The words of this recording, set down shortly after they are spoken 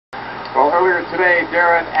Well, earlier today,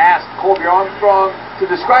 Darren asked Colby Armstrong to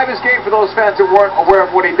describe his game for those fans that weren't aware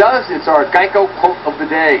of what he does. It's our Geico quote of the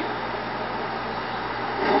day.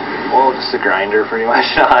 Well, just a grinder, pretty much.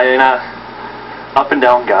 Up and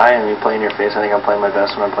down guy. I mean, play in your face. I think I'm playing my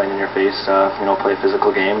best when I'm playing in your face. Play a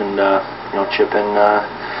physical game and chip in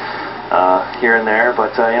here and there.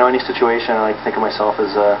 But any situation, I like to think of myself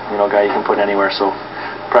as a guy you can put anywhere. So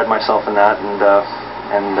pride myself in that,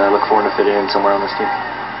 and look forward to fitting in somewhere on this team.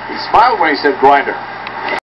 He smiled when he said grinder.